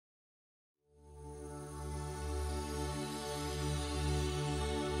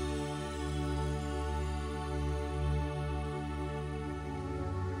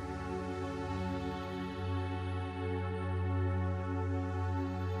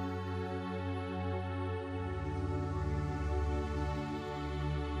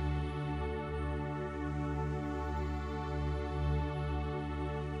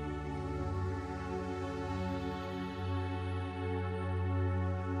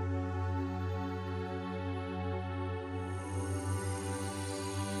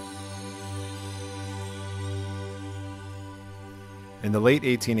In the late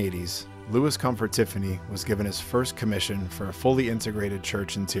 1880s, Louis Comfort Tiffany was given his first commission for a fully integrated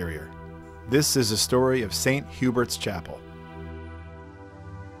church interior. This is a story of St. Hubert's Chapel.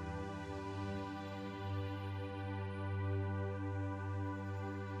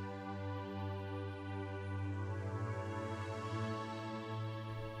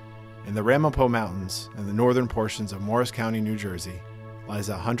 In the Ramapo Mountains, in the northern portions of Morris County, New Jersey, lies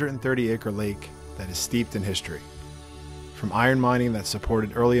a 130-acre lake that is steeped in history. From iron mining that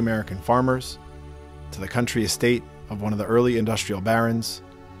supported early American farmers, to the country estate of one of the early industrial barons,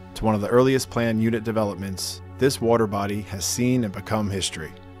 to one of the earliest planned unit developments, this water body has seen and become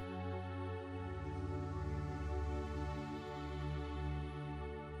history.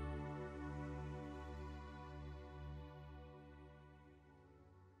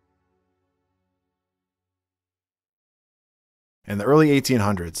 In the early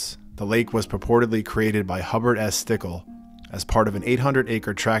 1800s, the lake was purportedly created by Hubert S. Stickle as part of an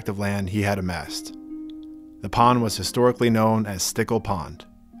 800-acre tract of land he had amassed. The pond was historically known as Stickle Pond.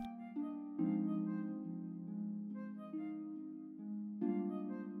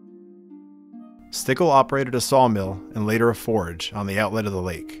 Stickle operated a sawmill and later a forge on the outlet of the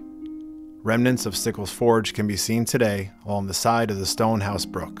lake. Remnants of Stickle's forge can be seen today along the side of the Stonehouse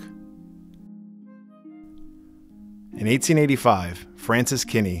Brook. In 1885, Francis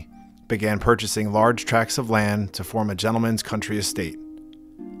Kinney began purchasing large tracts of land to form a gentleman's country estate.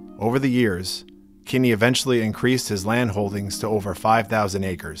 Over the years, Kinney eventually increased his land holdings to over 5,000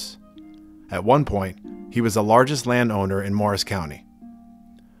 acres. At one point, he was the largest landowner in Morris County.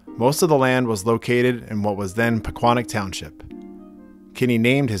 Most of the land was located in what was then Pequannock Township. Kinney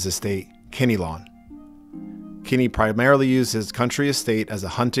named his estate Kinnelon. Kinney primarily used his country estate as a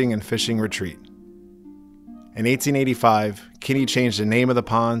hunting and fishing retreat. In 1885, Kinney changed the name of the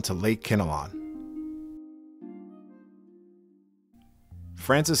pond to Lake Kinnelon.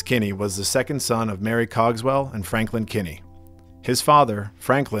 Francis Kinney was the second son of Mary Cogswell and Franklin Kinney. His father,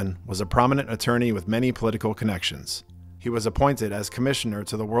 Franklin, was a prominent attorney with many political connections. He was appointed as commissioner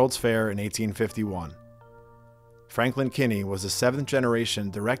to the World's Fair in 1851. Franklin Kinney was the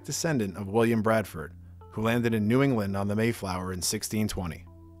seventh-generation direct descendant of William Bradford, who landed in New England on the Mayflower in 1620.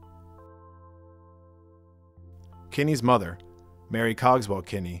 Kinney's mother, Mary Cogswell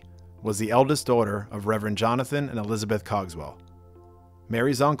Kinney, was the eldest daughter of Reverend Jonathan and Elizabeth Cogswell.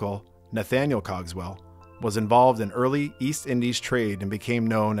 Mary's uncle, Nathaniel Cogswell, was involved in early East Indies trade and became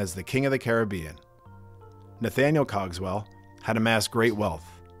known as the King of the Caribbean. Nathaniel Cogswell had amassed great wealth.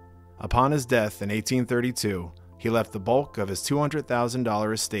 Upon his death in 1832, he left the bulk of his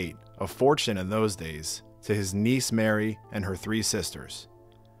 $200,000 estate, a fortune in those days, to his niece Mary and her three sisters.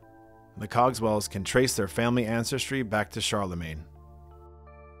 The Cogswells can trace their family ancestry back to Charlemagne.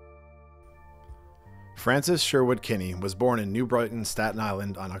 Francis Sherwood Kinney was born in New Brighton, Staten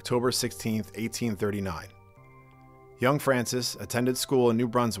Island on October 16, 1839. Young Francis attended school in New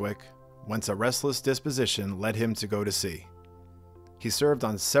Brunswick, whence a restless disposition led him to go to sea. He served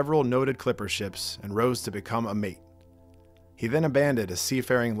on several noted clipper ships and rose to become a mate. He then abandoned a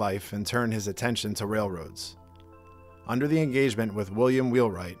seafaring life and turned his attention to railroads. Under the engagement with William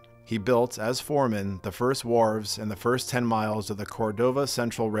Wheelwright, he built, as foreman, the first wharves and the first 10 miles of the Cordova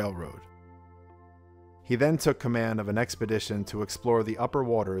Central Railroad. He then took command of an expedition to explore the upper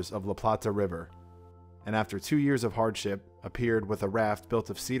waters of La Plata River, and after 2 years of hardship, appeared with a raft built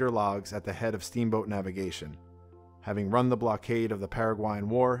of cedar logs at the head of steamboat navigation, having run the blockade of the Paraguayan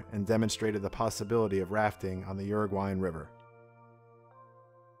War and demonstrated the possibility of rafting on the Uruguayan River.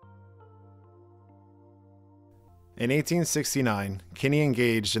 In 1869, Kinney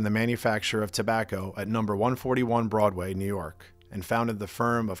engaged in the manufacture of tobacco at No. 141 Broadway, New York, and founded the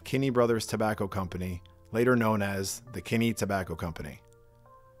firm of Kinney Brothers Tobacco Company, later known as the Kinney Tobacco Company.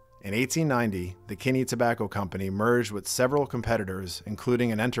 In 1890, the Kinney Tobacco Company merged with several competitors,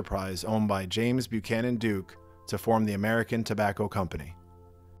 including an enterprise owned by James Buchanan Duke, to form the American Tobacco Company.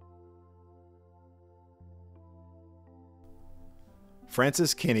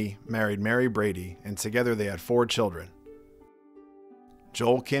 Francis Kinney married Mary Brady, and together they had 4 children: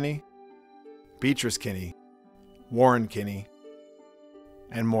 Joel Kinney, Beatrice Kinney, Warren Kinney,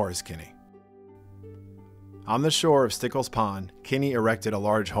 and Morris Kinney. On the shore of Stickle's Pond, Kinney erected a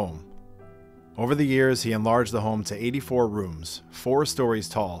large home. Over the years, he enlarged the home to 84 rooms, 4 stories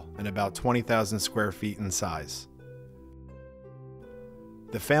tall, and about 20,000 square feet in size.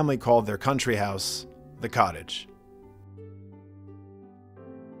 The family called their country house the Cottage.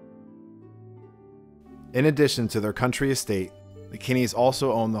 In addition to their country estate, the Kinneys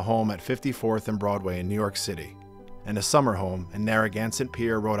also own the home at 54th and Broadway in New York City, and a summer home in Narragansett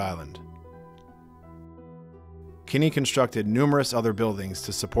Pier, Rhode Island. Kinney constructed numerous other buildings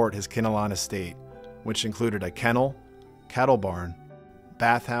to support his Kinnelon estate, which included a kennel, cattle barn,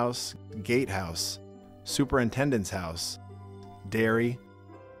 bathhouse, gatehouse, superintendent's house, dairy,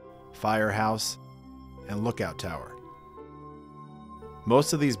 firehouse, and lookout tower.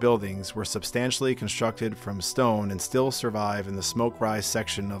 Most of these buildings were substantially constructed from stone and still survive in the Smoke Rise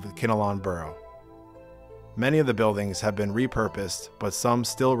section of the Kinnelon borough. Many of the buildings have been repurposed, but some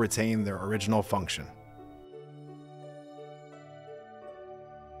still retain their original function.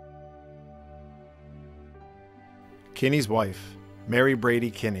 Kinney's wife, Mary Brady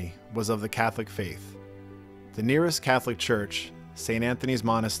Kinney, was of the Catholic faith. The nearest Catholic church, St. Anthony's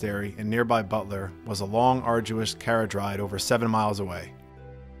Monastery in nearby Butler, was a long, arduous carriage ride over 7 miles away.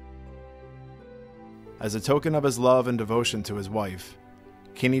 As a token of his love and devotion to his wife,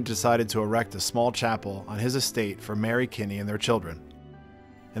 Kinney decided to erect a small chapel on his estate for Mary Kinney and their children.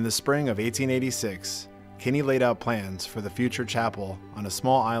 In the spring of 1886, Kinney laid out plans for the future chapel on a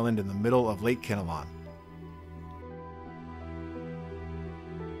small island in the middle of Lake Kinnelon.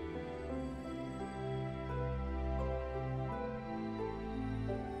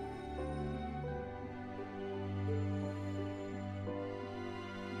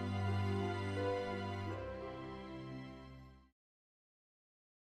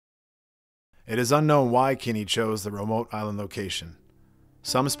 It is unknown why Kinney chose the remote island location.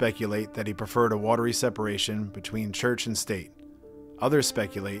 Some speculate that he preferred a watery separation between church and state. Others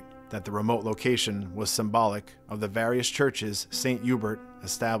speculate that the remote location was symbolic of the various churches St. Hubert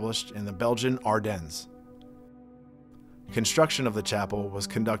established in the Belgian Ardennes. Construction of the chapel was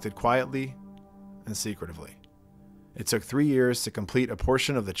conducted quietly and secretively. It took 3 years to complete a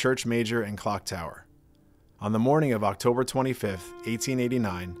portion of the church major and clock tower. On the morning of October 25,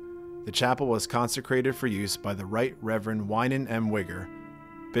 1889, the chapel was consecrated for use by the Right Reverend Wynan M. Wigger,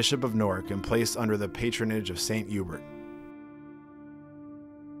 Bishop of Newark, and placed under the patronage of St. Hubert.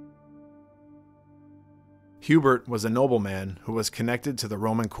 Hubert was a nobleman who was connected to the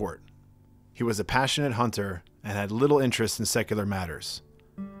Roman court. He was a passionate hunter and had little interest in secular matters.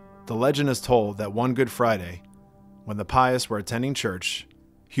 The legend is told that one Good Friday, when the pious were attending church,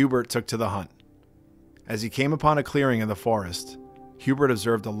 Hubert took to the hunt. As he came upon a clearing in the forest, Hubert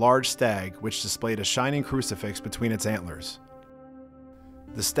observed a large stag which displayed a shining crucifix between its antlers.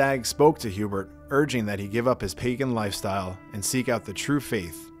 The stag spoke to Hubert, urging that he give up his pagan lifestyle and seek out the true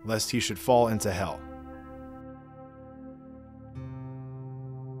faith, lest he should fall into hell.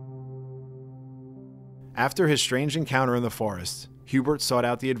 After his strange encounter in the forest, Hubert sought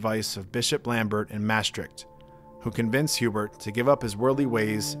out the advice of Bishop Lambert in Maastricht, who convinced Hubert to give up his worldly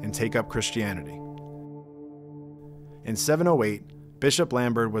ways and take up Christianity. In 708, Bishop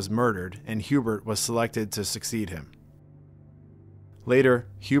Lambert was murdered and Hubert was selected to succeed him. Later,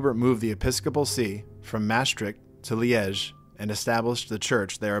 Hubert moved the episcopal see from Maastricht to Liège and established the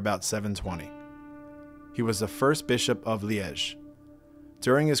church there about 720. He was the first bishop of Liège.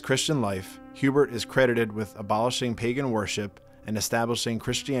 During his Christian life, Hubert is credited with abolishing pagan worship and establishing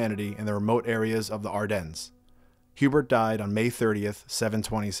Christianity in the remote areas of the Ardennes. Hubert died on May 30th,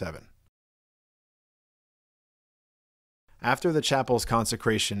 727. After the chapel's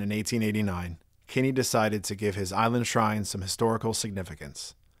consecration in 1889, Kinney decided to give his island shrine some historical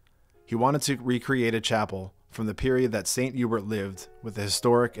significance. He wanted to recreate a chapel from the period that St. Hubert lived with a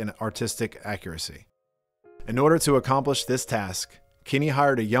historic and artistic accuracy. In order to accomplish this task, Kinney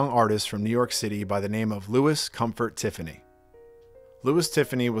hired a young artist from New York City by the name of Louis Comfort Tiffany. Louis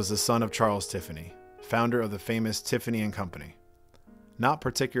Tiffany was the son of Charles Tiffany, founder of the famous Tiffany Company. Not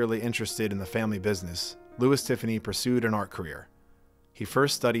particularly interested in the family business, Louis Tiffany pursued an art career. He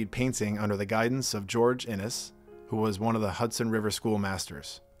first studied painting under the guidance of George Inness, who was one of the Hudson River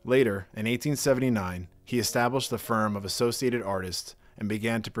schoolmasters. Later, in 1879, he established the firm of Associated Artists and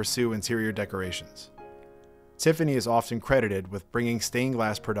began to pursue interior decorations. Tiffany is often credited with bringing stained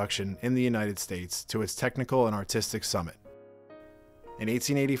glass production in the United States to its technical and artistic summit. In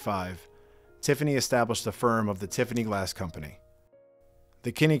 1885, Tiffany established the firm of the Tiffany Glass Company.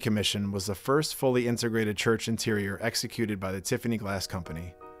 The Kinney Commission was the first fully integrated church interior executed by the Tiffany Glass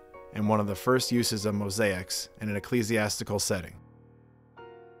Company, and one of the first uses of mosaics in an ecclesiastical setting.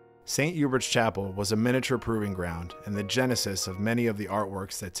 St. Hubert's Chapel was a miniature proving ground and the genesis of many of the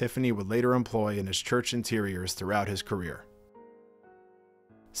artworks that Tiffany would later employ in his church interiors throughout his career.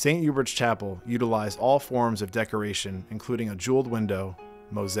 St. Hubert's Chapel utilized all forms of decoration, including a jeweled window,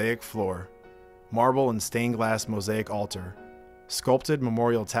 mosaic floor, marble and stained glass mosaic altar, sculpted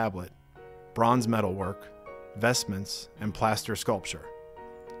memorial tablet, bronze metalwork, vestments, and plaster sculpture.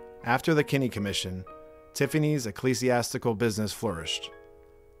 After the Kinney Commission, Tiffany's ecclesiastical business flourished.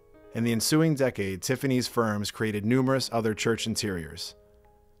 In the ensuing decade, Tiffany's firms created numerous other church interiors.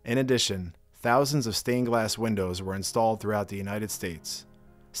 In addition, thousands of stained glass windows were installed throughout the United States.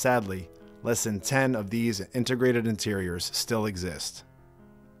 Sadly, less than 10 of these integrated interiors still exist.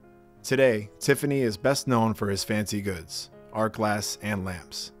 Today, Tiffany is best known for his fancy goods, art glass, and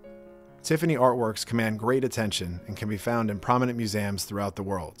lamps. Tiffany Artworks command great attention and can be found in prominent museums throughout the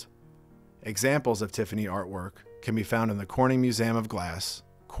world. Examples of Tiffany artwork can be found in the Corning Museum of Glass,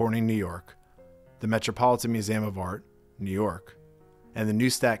 Corning, New York, the Metropolitan Museum of Art, New York, and the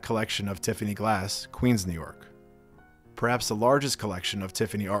Neustadt Collection of Tiffany Glass, Queens, New York. Perhaps the largest collection of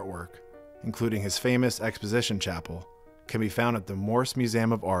Tiffany artwork, including his famous Exposition Chapel, can be found at the Morse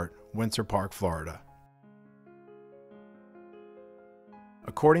Museum of Art, Winter Park, Florida.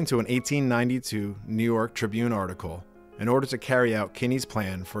 According to an 1892 New York Tribune article, in order to carry out Kinney's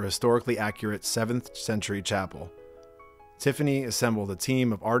plan for a historically accurate 7th century chapel, Tiffany assembled a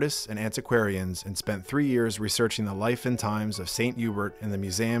team of artists and antiquarians and spent 3 years researching the life and times of St. Hubert in the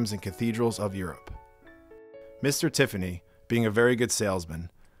museums and cathedrals of Europe. Mr. Tiffany, being a very good salesman,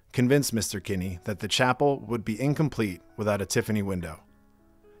 convinced Mr. Kinney that the chapel would be incomplete without a Tiffany window.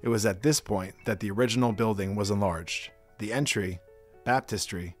 It was at this point that the original building was enlarged. The entry,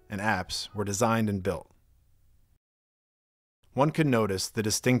 baptistry, and apse were designed and built. One could notice the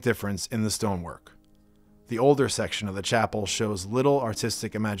distinct difference in the stonework. The older section of the chapel shows little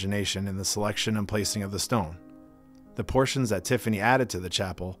artistic imagination in the selection and placing of the stone. The portions that Tiffany added to the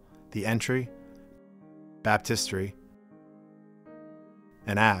chapel, the entry, baptistry,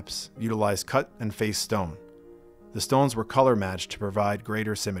 and apse, utilized cut and faced stone. The stones were color matched to provide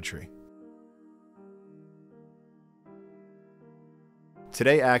greater symmetry.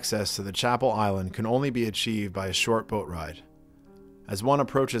 Today, access to the chapel island can only be achieved by a short boat ride. As one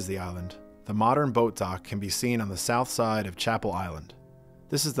approaches the island, the modern boat dock can be seen on the south side of Chapel Island.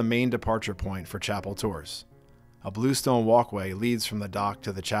 This is the main departure point for chapel tours. A bluestone walkway leads from the dock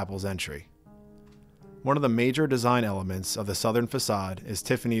to the chapel's entry. One of the major design elements of the southern facade is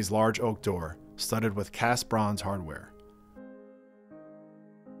Tiffany's large oak door, studded with cast bronze hardware.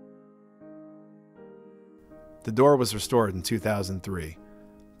 The door was restored in 2003.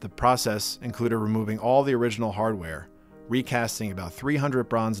 The process included removing all the original hardware, recasting about 300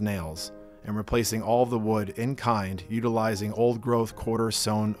 bronze nails, and replacing all of the wood in kind utilizing old-growth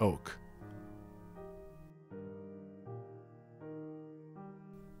quarter-sawn oak.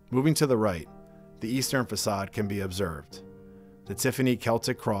 Moving to the right, the eastern facade can be observed. The Tiffany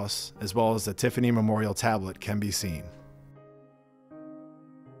Celtic Cross, as well as the Tiffany Memorial Tablet, can be seen.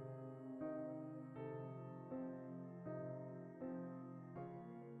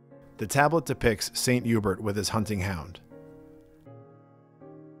 The tablet depicts St. Hubert with his hunting hound.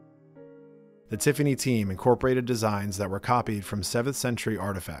 The Tiffany team incorporated designs that were copied from 7th century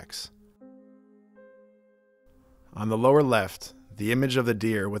artifacts. On the lower left, the image of the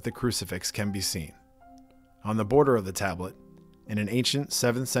deer with the crucifix can be seen. On the border of the tablet, in an ancient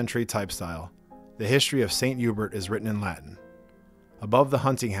 7th century type style, the history of St. Hubert is written in Latin. Above the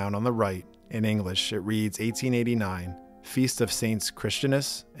hunting hound on the right, in English, it reads 1889, Feast of Saints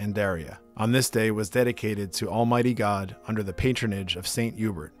Christianus and Daria. On this day was dedicated to Almighty God under the patronage of St.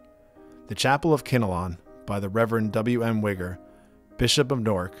 Hubert. The Chapel of Kinnelon, by the Reverend W. M. Wigger, Bishop of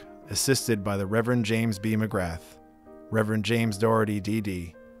Newark, assisted by the Reverend James B. McGrath, Reverend James Doherty,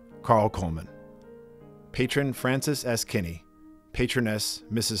 D.D., Carl Coleman. Patron Francis S. Kinney, Patroness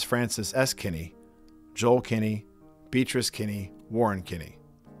Mrs. Frances S. Kinney, Joel Kinney, Beatrice Kinney, Warren Kinney.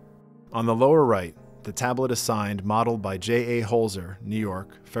 On the lower right, the tablet is signed, modeled by J. A. Holzer, New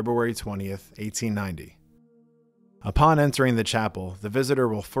York, February 20th, 1890. Upon entering the chapel, the visitor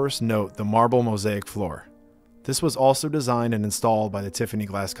will first note the marble mosaic floor. This was also designed and installed by the Tiffany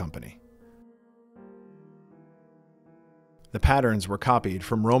Glass Company. The patterns were copied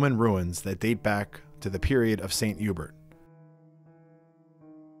from Roman ruins that date back to the period of St. Hubert.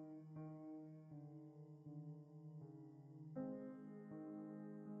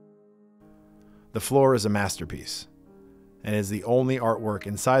 The floor is a masterpiece, and is the only artwork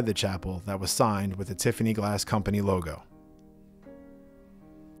inside the chapel that was signed with the Tiffany Glass Company logo.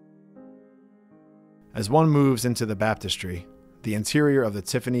 As one moves into the baptistry, the interior of the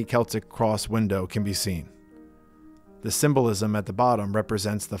Tiffany Celtic Cross window can be seen. The symbolism at the bottom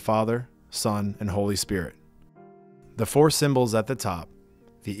represents the Father, Son, and Holy Spirit. The 4 symbols at the top,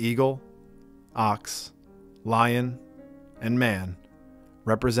 the eagle, ox, lion, and man,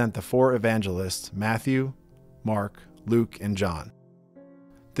 represent the 4 evangelists Matthew, Mark, Luke, and John.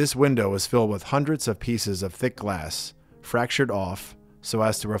 This window is filled with hundreds of pieces of thick glass, fractured off so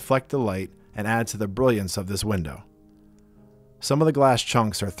as to reflect the light and add to the brilliance of this window. Some of the glass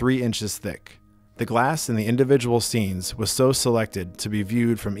chunks are 3 inches thick. The glass in the individual scenes was so selected to be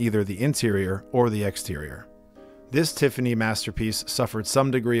viewed from either the interior or the exterior. This Tiffany masterpiece suffered some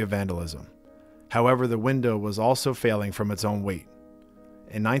degree of vandalism. However, the window was also failing from its own weight.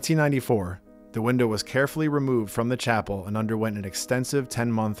 In 1994, the window was carefully removed from the chapel and underwent an extensive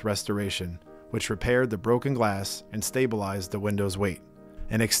 10-month restoration, which repaired the broken glass and stabilized the window's weight.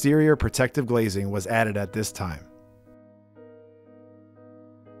 An exterior protective glazing was added at this time.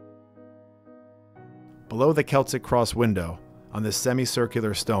 Below the Celtic cross window, on this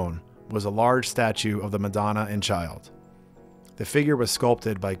semicircular stone, was a large statue of the Madonna and Child. The figure was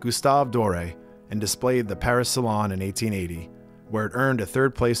sculpted by Gustave Doré and displayed at the Paris Salon in 1880, where it earned a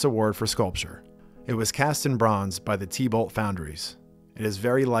third-place award for sculpture. It was cast in bronze by the T-Bolt foundries. It is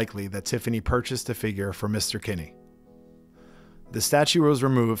very likely that Tiffany purchased the figure for Mr. Kinney. The statue was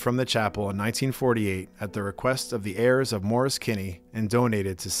removed from the chapel in 1948 at the request of the heirs of Morris Kinney and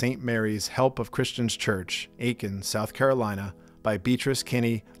donated to St. Mary's Help of Christians Church, Aiken, South Carolina, by Beatrice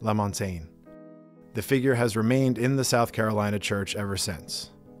Kinney Lamontagne. The figure has remained in the South Carolina church ever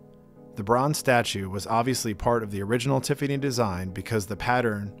since. The bronze statue was obviously part of the original Tiffany design because the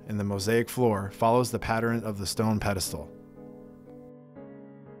pattern in the mosaic floor follows the pattern of the stone pedestal.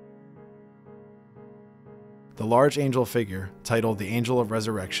 The large angel figure, titled the Angel of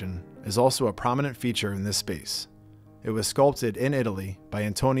Resurrection, is also a prominent feature in this space. It was sculpted in Italy by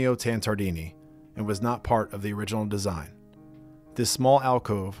Antonio Tantardini and was not part of the original design. This small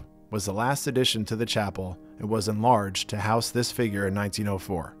alcove was the last addition to the chapel and was enlarged to house this figure in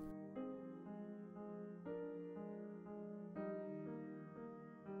 1904.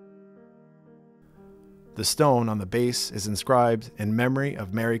 The stone on the base is inscribed in memory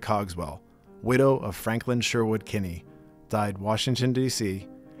of Mary Cogswell, widow of Franklin Sherwood Kinney, died Washington, D.C.,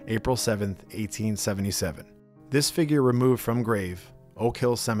 April 7, 1877. This figure removed from grave, Oak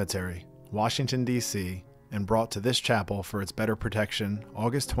Hill Cemetery, Washington, D.C., and brought to this chapel for its better protection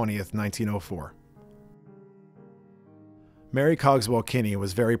August 20, 1904. Mary Cogswell Kinney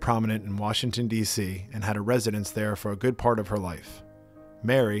was very prominent in Washington, D.C., and had a residence there for a good part of her life.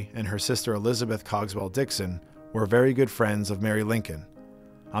 Mary and her sister Elizabeth Cogswell Dixon were very good friends of Mary Lincoln.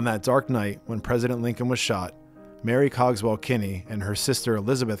 On that dark night when President Lincoln was shot, Mary Cogswell Kinney and her sister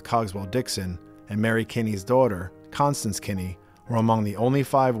Elizabeth Cogswell Dixon and Mary Kinney's daughter, Constance Kinney, were among the only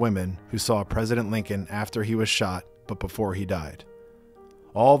 5 women who saw President Lincoln after he was shot but before he died.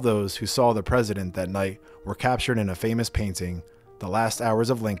 All those who saw the president that night were captured in a famous painting, The Last Hours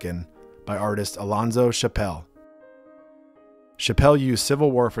of Lincoln, by artist Alonzo Chappell. Chappell used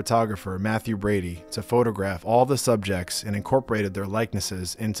Civil War photographer Matthew Brady to photograph all the subjects and incorporated their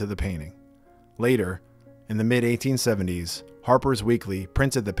likenesses into the painting. Later, in the mid-1870s, Harper's Weekly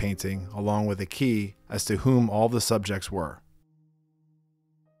printed the painting along with a key as to whom all the subjects were.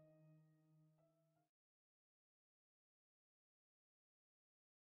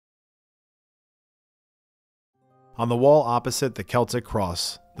 On the wall opposite the Celtic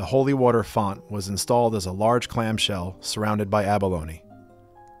cross, the holy water font was installed as a large clamshell surrounded by abalone.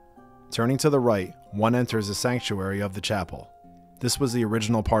 Turning to the right, one enters the sanctuary of the chapel. This was the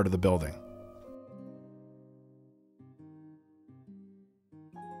original part of the building.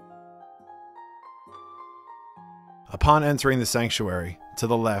 Upon entering the sanctuary, to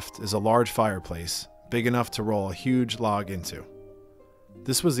the left is a large fireplace, big enough to roll a huge log into.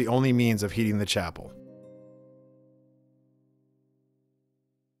 This was the only means of heating the chapel.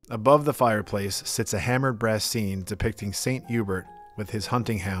 Above the fireplace sits a hammered brass scene depicting Saint Hubert with his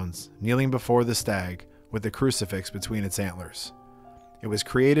hunting hounds kneeling before the stag with the crucifix between its antlers. It was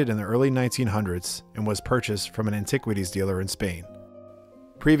created in the early 1900s and was purchased from an antiquities dealer in Spain.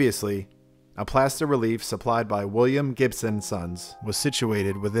 Previously, a plaster relief supplied by William Gibson Sons was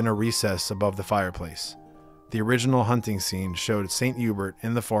situated within a recess above the fireplace. The original hunting scene showed Saint Hubert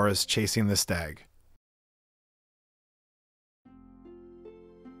in the forest chasing the stag.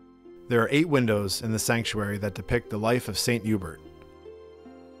 There are 8 windows in the sanctuary that depict the life of Saint Hubert.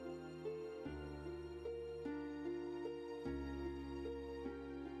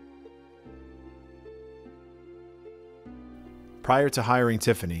 Prior to hiring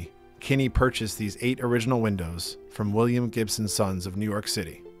Tiffany, Kinney purchased these 8 original windows from William Gibson Sons of New York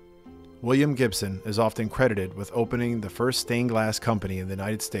City. William Gibson is often credited with opening the first stained glass company in the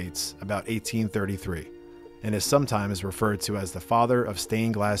United States about 1833. And is sometimes referred to as the father of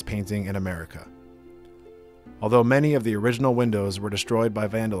stained glass painting in America. Although many of the original windows were destroyed by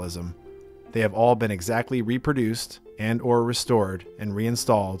vandalism, they have all been exactly reproduced and/or restored and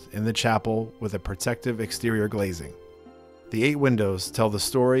reinstalled in the chapel with a protective exterior glazing. The 8 windows tell the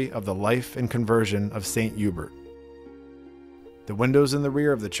story of the life and conversion of Saint Hubert. The windows in the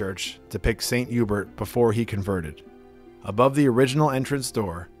rear of the church depict St. Hubert before he converted. Above the original entrance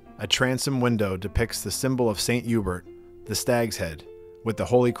door, a transom window depicts the symbol of St. Hubert, the stag's head, with the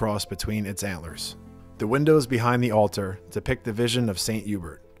Holy Cross between its antlers. The windows behind the altar depict the vision of St.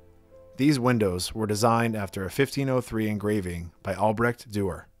 Hubert. These windows were designed after a 1503 engraving by Albrecht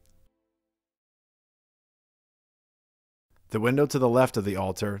Dürer. The window to the left of the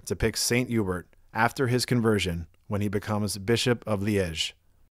altar depicts St. Hubert after his conversion when he becomes Bishop of Liège.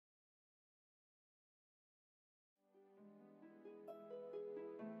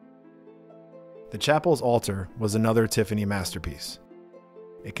 The chapel's altar was another Tiffany masterpiece.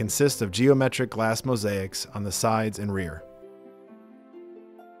 It consists of geometric glass mosaics on the sides and rear.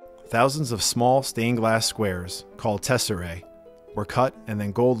 Thousands of small stained glass squares, called tesserae, were cut and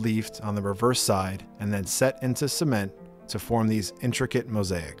then gold-leafed on the reverse side and then set into cement to form these intricate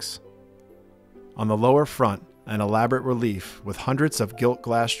mosaics. On the lower front, an elaborate relief with hundreds of gilt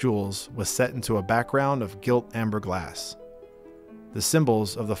glass jewels was set into a background of gilt amber glass. The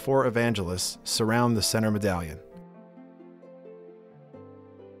symbols of the four evangelists surround the center medallion.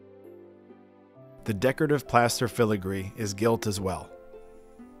 The decorative plaster filigree is gilt as well.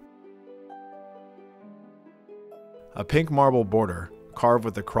 A pink marble border, carved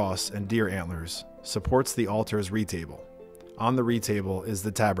with the cross and deer antlers, supports the altar's retable. On the retable is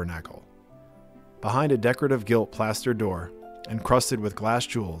the tabernacle. Behind a decorative gilt plaster door, encrusted with glass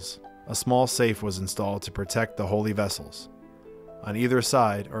jewels, a small safe was installed to protect the holy vessels. On either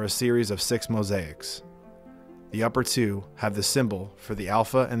side are a series of 6 mosaics. The upper 2 have the symbol for the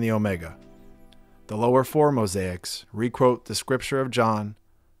Alpha and the Omega. The lower 4 mosaics requote the scripture of John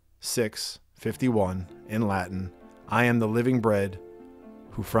 6:51 in Latin, "I am the living bread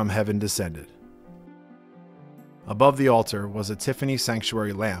who from heaven descended." Above the altar was a Tiffany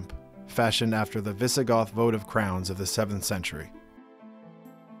sanctuary lamp, fashioned after the Visigoth votive crowns of the 7th century.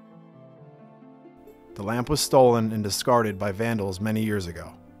 The lamp was stolen and discarded by vandals many years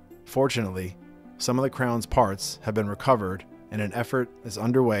ago. Fortunately, some of the crown's parts have been recovered and an effort is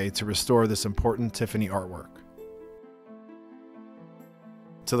underway to restore this important Tiffany artwork.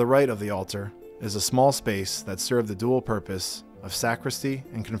 To the right of the altar is a small space that served the dual purpose of sacristy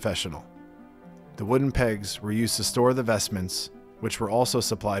and confessional. The wooden pegs were used to store the vestments, which were also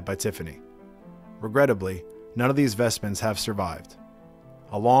supplied by Tiffany. Regrettably, none of these vestments have survived.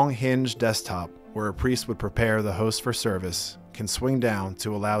 A long hinged desktop where a priest would prepare the host for service can swing down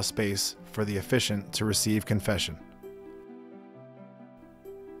to allow space for the officiant to receive confession.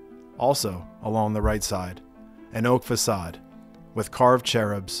 Also, along the right side, an oak facade with carved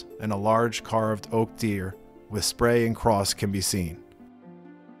cherubs and a large carved oak deer with spray and cross can be seen.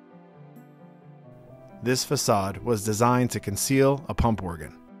 This facade was designed to conceal a pump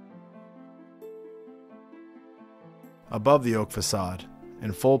organ. Above the oak facade,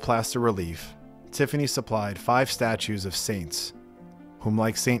 in full plaster relief, Tiffany supplied 5 statues of saints, whom,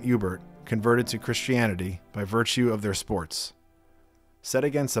 like St. Hubert, converted to Christianity by virtue of their sports. Set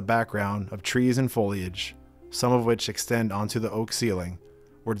against a background of trees and foliage, some of which extend onto the oak ceiling,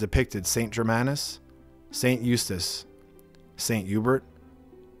 were depicted St. Germanus, St. Eustace, St. Hubert,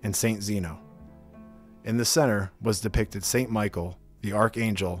 and St. Zeno. In the center was depicted St. Michael, the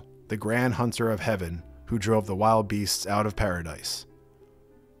archangel, the grand hunter of heaven, who drove the wild beasts out of paradise.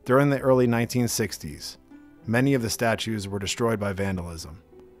 During the early 1960s, many of the statues were destroyed by vandalism.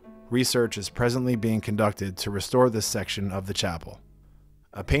 Research is presently being conducted to restore this section of the chapel.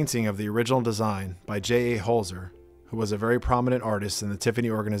 A painting of the original design by J.A. Holzer, who was a very prominent artist in the Tiffany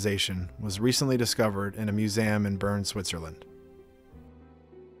organization, was recently discovered in a museum in Bern, Switzerland.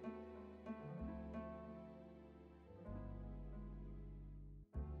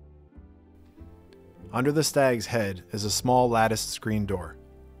 Under the stag's head is a small latticed screen door.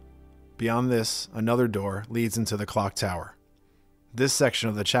 Beyond this, another door leads into the clock tower. This section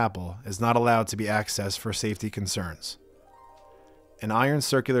of the chapel is not allowed to be accessed for safety concerns. An iron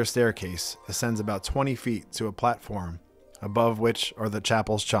circular staircase ascends about 20 feet to a platform, above which are the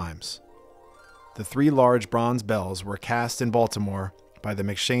chapel's chimes. The 3 large bronze bells were cast in Baltimore by the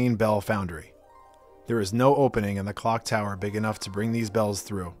McShane Bell Foundry. There is no opening in the clock tower big enough to bring these bells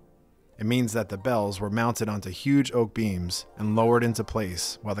through. It means that the bells were mounted onto huge oak beams and lowered into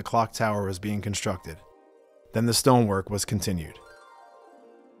place while the clock tower was being constructed. Then the stonework was continued.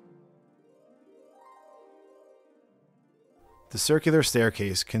 The circular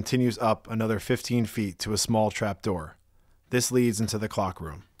staircase continues up another 15 feet to a small trapdoor. This leads into the clock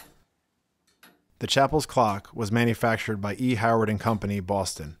room. The chapel's clock was manufactured by E. Howard & Company,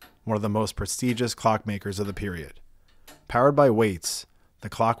 Boston, one of the most prestigious clockmakers of the period. Powered by weights, the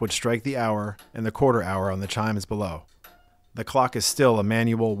clock would strike the hour and the quarter hour on the chimes below. The clock is still a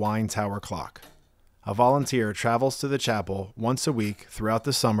manual wine tower clock. A volunteer travels to the chapel once a week throughout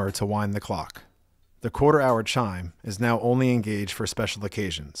the summer to wind the clock. The quarter-hour chime is now only engaged for special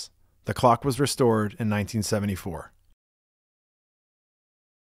occasions. The clock was restored in 1974.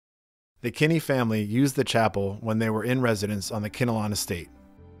 The Kinney family used the chapel when they were in residence on the Kinnelon estate.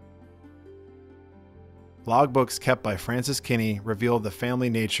 Logbooks kept by Francis Kinney reveal the family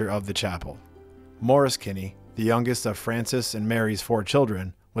nature of the chapel. Morris Kinney, the youngest of Francis and Mary's 4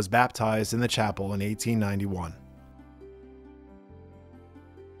 children, was baptized in the chapel in 1891.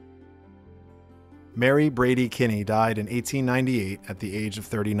 Mary Brady Kinney died in 1898 at the age of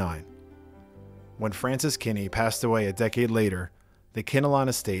 39. When Francis Kinney passed away a decade later, the Kinnelon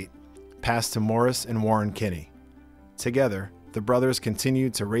estate passed to Morris and Warren Kinney. Together, the brothers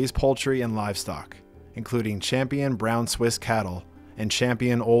continued to raise poultry and livestock, including champion brown Swiss cattle and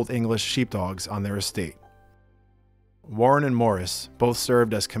champion Old English sheepdogs on their estate. Warren and Morris both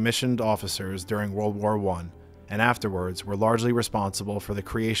served as commissioned officers during World War I, and afterwards were largely responsible for the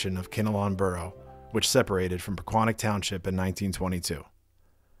creation of Kinnelon Borough, which separated from Pequannock Township in 1922.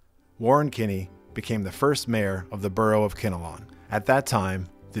 Warren Kinney became the first mayor of the borough of Kinnelon. At that time,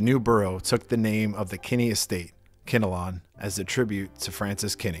 the new borough took the name of the Kinney estate, Kinnelon, as a tribute to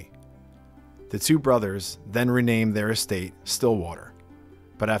Francis Kinney. The 2 brothers then renamed their estate Stillwater,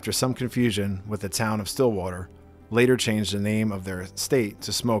 but after some confusion with the town of Stillwater, later changed the name of their estate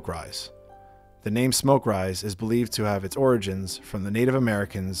to Smoke Rise. The name Smoke Rise is believed to have its origins from the Native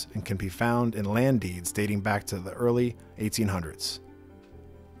Americans and can be found in land deeds dating back to the early 1800s.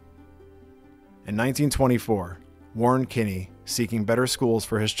 In 1924, Warren Kinney, seeking better schools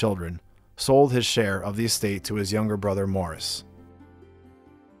for his children, sold his share of the estate to his younger brother Morris.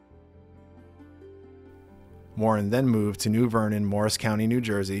 Warren then moved to New Vernon, Morris County, New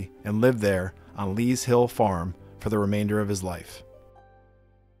Jersey, and lived there on Lee's Hill Farm for the remainder of his life.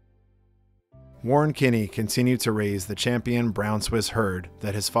 Warren Kinney continued to raise the champion brown Swiss herd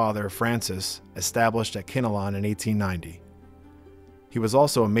that his father, Francis, established at Kinnelon in 1890. He was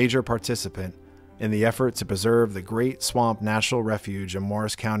also a major participant in the effort to preserve the Great Swamp National Refuge in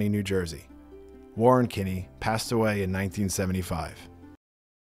Morris County, New Jersey. Warren Kinney passed away in 1975.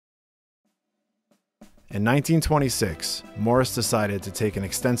 In 1926, Morris decided to take an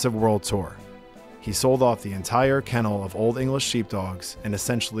extensive world tour. He sold off the entire kennel of Old English sheepdogs and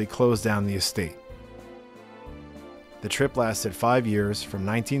essentially closed down the estate. The trip lasted 5 years from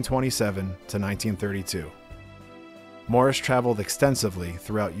 1927 to 1932. Morris traveled extensively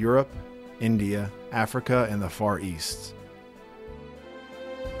throughout Europe, India, Africa, and the Far East.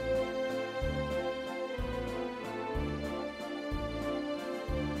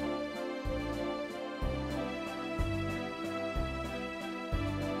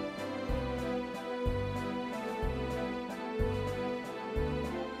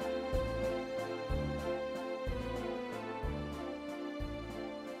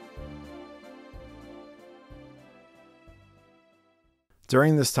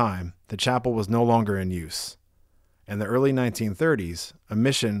 During this time, the chapel was no longer in use. In the early 1930s, a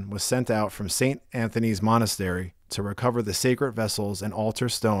mission was sent out from St. Anthony's Monastery to recover the sacred vessels and altar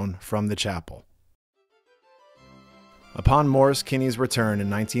stone from the chapel. Upon Morris Kinney's return in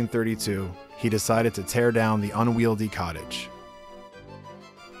 1932, he decided to tear down the unwieldy cottage.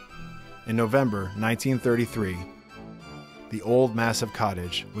 In November 1933, the old massive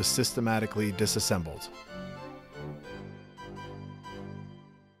cottage was systematically disassembled.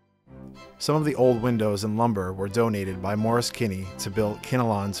 Some of the old windows and lumber were donated by Morris Kinney to build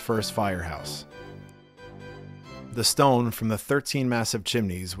Kinnelon's first firehouse. The stone from the 13 massive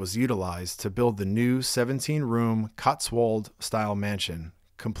chimneys was utilized to build the new 17-room Cotswold-style mansion,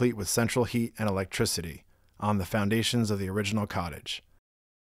 complete with central heat and electricity, on the foundations of the original cottage.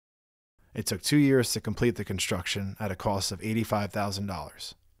 It took 2 years to complete the construction at a cost of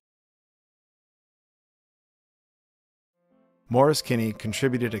 $85,000. Morris Kinney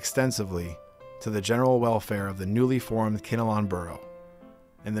contributed extensively to the general welfare of the newly formed Kinnelon Borough.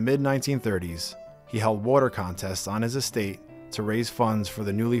 In the mid-1930s, he held water contests on his estate to raise funds for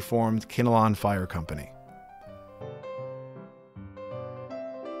the newly formed Kinnelon Fire Company.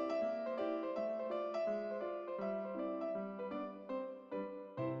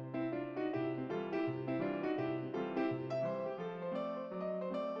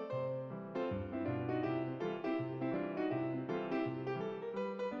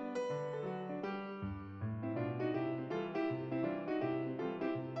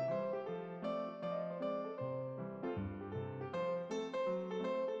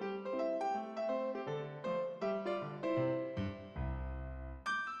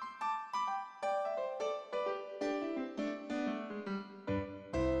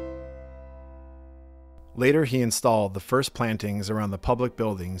 Later, he installed the first plantings around the public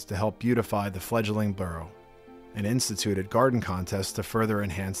buildings to help beautify the fledgling borough, and instituted garden contests to further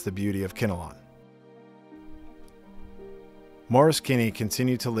enhance the beauty of Kinnelon. Morris Kinney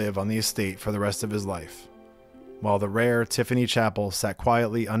continued to live on the estate for the rest of his life, while the rare Tiffany Chapel sat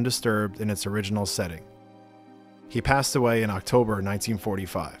quietly undisturbed in its original setting. He passed away in October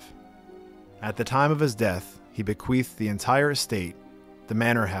 1945. At the time of his death, he bequeathed the entire estate, the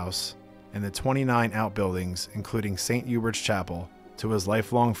manor house, and the 29 outbuildings, including St. Hubert's Chapel, to his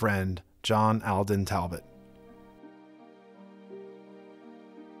lifelong friend, John Alden Talbot.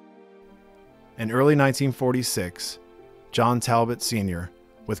 In early 1946, John Talbot Sr.,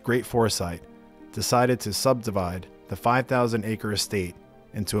 with great foresight, decided to subdivide the 5,000-acre estate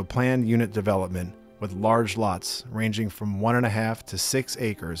into a planned unit development with large lots ranging from 1.5 to 6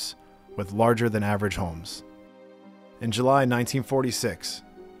 acres with larger than average homes. In July 1946,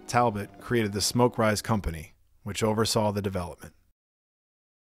 Talbot created the Smoke Rise Company, which oversaw the development.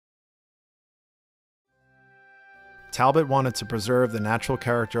 Talbot wanted to preserve the natural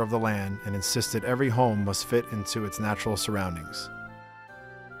character of the land and insisted every home must fit into its natural surroundings.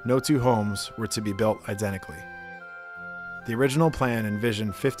 No two homes were to be built identically. The original plan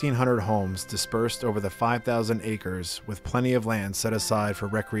envisioned 1,500 homes dispersed over the 5,000 acres with plenty of land set aside for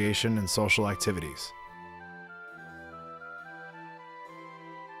recreation and social activities.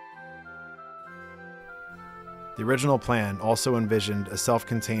 The original plan also envisioned a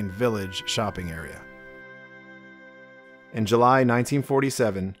self-contained village shopping area. In July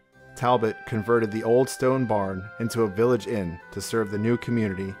 1947, Talbot converted the old stone barn into a village inn to serve the new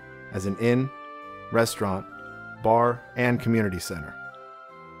community as an inn, restaurant, bar, and community center.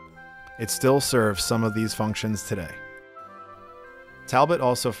 It still serves some of these functions today. Talbot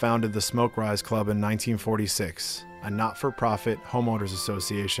also founded the Smoke Rise Club in 1946, a not-for-profit homeowners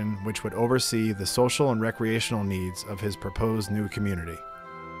association which would oversee the social and recreational needs of his proposed new community.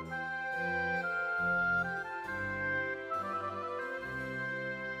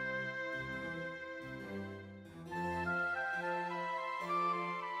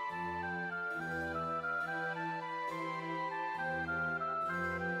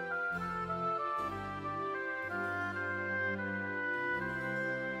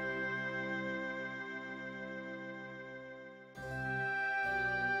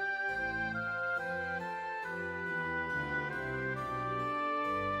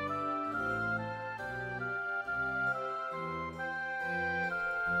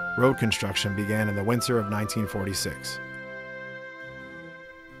 Road construction began in the winter of 1946.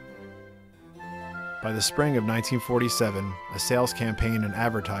 By the spring of 1947, a sales campaign and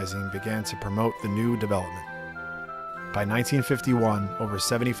advertising began to promote the new development. By 1951, over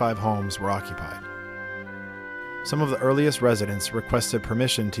 75 homes were occupied. Some of the earliest residents requested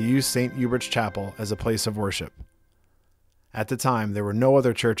permission to use St. Hubert's Chapel as a place of worship. At the time, there were no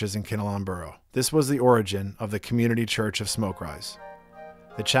other churches in Kinnelon Borough. This was the origin of the Community Church of Smoke Rise.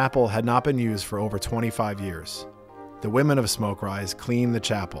 The chapel had not been used for over 25 years. The women of Smoke Rise cleaned the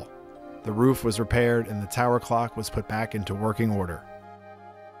chapel. The roof was repaired and the tower clock was put back into working order.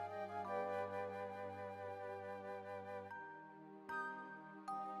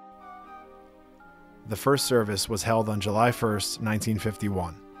 The first service was held on July 1st,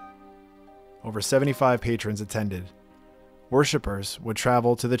 1951. Over 75 patrons attended. Worshippers would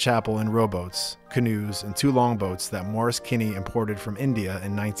travel to the chapel in rowboats, canoes, and 2 longboats that Morris Kinney imported from India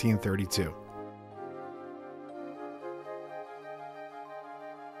in 1932.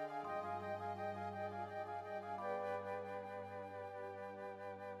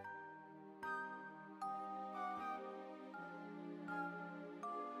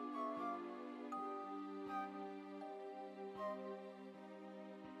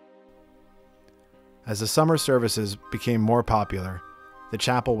 As the summer services became more popular, the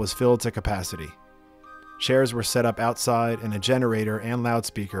chapel was filled to capacity. Chairs were set up outside and a generator and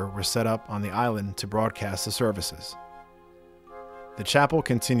loudspeaker were set up on the island to broadcast the services. The chapel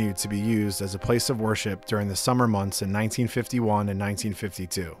continued to be used as a place of worship during the summer months in 1951 and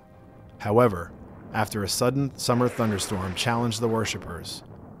 1952. However, after a sudden summer thunderstorm challenged the worshipers,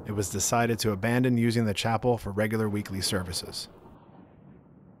 it was decided to abandon using the chapel for regular weekly services.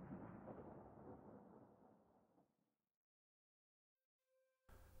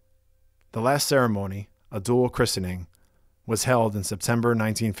 The last ceremony, a dual christening, was held in September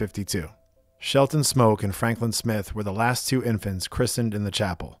 1952. Shelton Smoke and Franklin Smith were the last 2 infants christened in the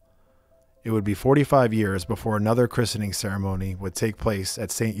chapel. It would be 45 years before another christening ceremony would take place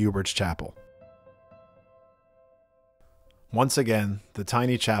at St. Hubert's Chapel. Once again, the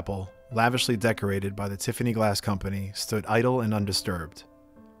tiny chapel, lavishly decorated by the Tiffany Glass Company, stood idle and undisturbed.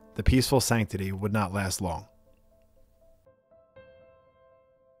 the peaceful sanctity would not last long.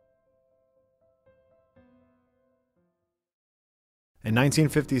 In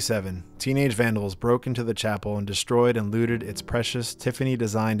 1957, teenage vandals broke into the chapel and destroyed and looted its precious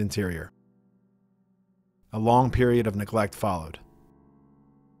Tiffany-designed interior. A long period of neglect followed.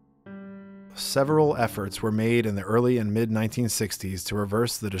 Several efforts were made in the early and mid-1960s to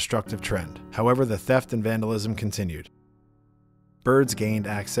reverse the destructive trend. However, the theft and vandalism continued. Birds gained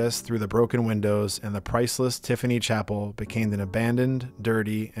access through the broken windows, and the priceless Tiffany Chapel became an abandoned,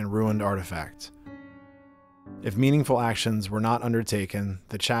 dirty, and ruined artifact. If meaningful actions were not undertaken,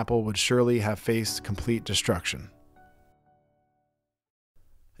 the chapel would surely have faced complete destruction.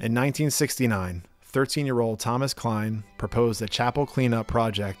 In 1969, 13-year-old Thomas Klein proposed a chapel cleanup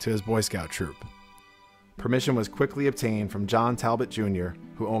project to his Boy Scout troop. Permission was quickly obtained from John Talbot Jr.,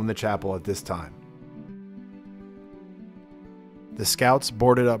 who owned the chapel at this time. The Scouts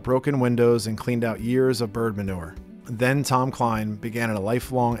boarded up broken windows and cleaned out years of bird manure. Then Tom Klein began a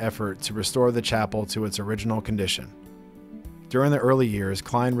lifelong effort to restore the chapel to its original condition. During the early years,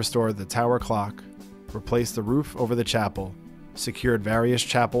 Klein restored the tower clock, replaced the roof over the chapel, secured various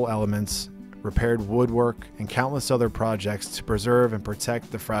chapel elements, repaired woodwork, and countless other projects to preserve and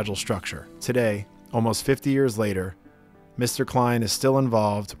protect the fragile structure. Today, almost 50 years later, Mr. Klein is still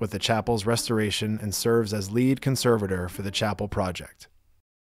involved with the chapel's restoration and serves as lead conservator for the chapel project.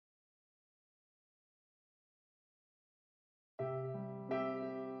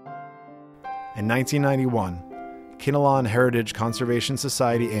 In 1991, Kinnelon Heritage Conservation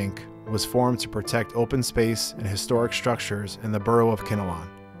Society, Inc. was formed to protect open space and historic structures in the borough of Kinnelon.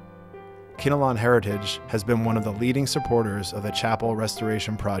 Kinnelon Heritage has been one of the leading supporters of the chapel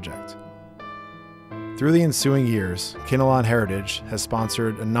restoration project. Through the ensuing years, Kinnelon Heritage has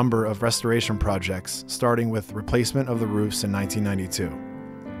sponsored a number of restoration projects, starting with replacement of the roofs in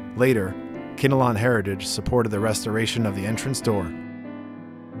 1992. Later, Kinnelon Heritage supported the restoration of the entrance door,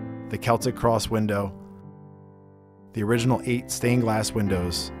 the Celtic cross window, the original 8 stained glass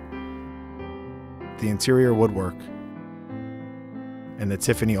windows, the interior woodwork, and the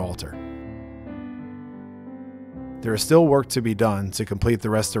Tiffany altar. There is still work to be done to complete the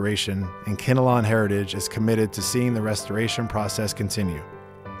restoration, and Kinnelon Heritage is committed to seeing the restoration process continue.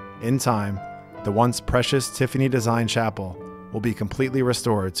 In time, the once precious Tiffany design chapel will be completely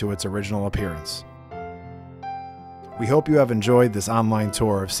restored to its original appearance. We hope you have enjoyed this online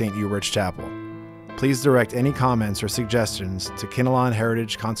tour of St. Hubert's Chapel. Please direct any comments or suggestions to Kinnelon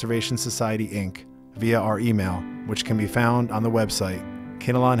Heritage Conservation Society, Inc. via our email, which can be found on the website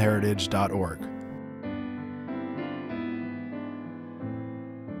kinnelonheritage.org.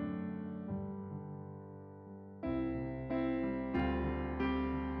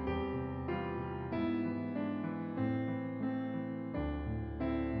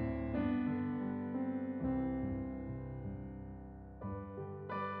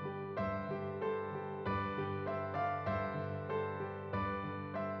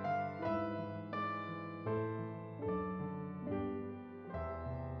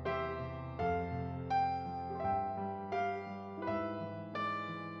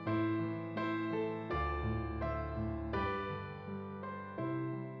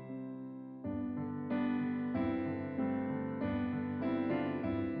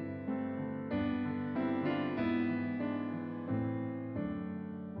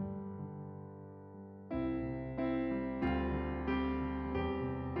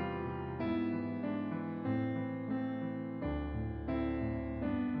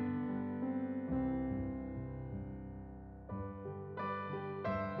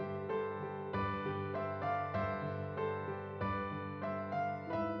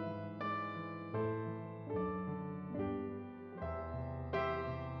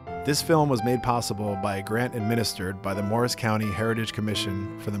 This film was made possible by a grant administered by the Morris County Heritage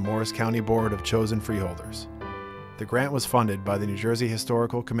Commission for the Morris County Board of Chosen Freeholders. The grant was funded by the New Jersey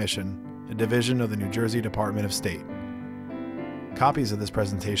Historical Commission, a division of the New Jersey Department of State. Copies of this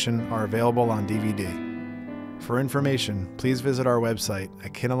presentation are available on DVD. For information, please visit our website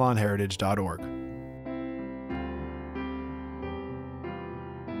at kinnelonheritage.org.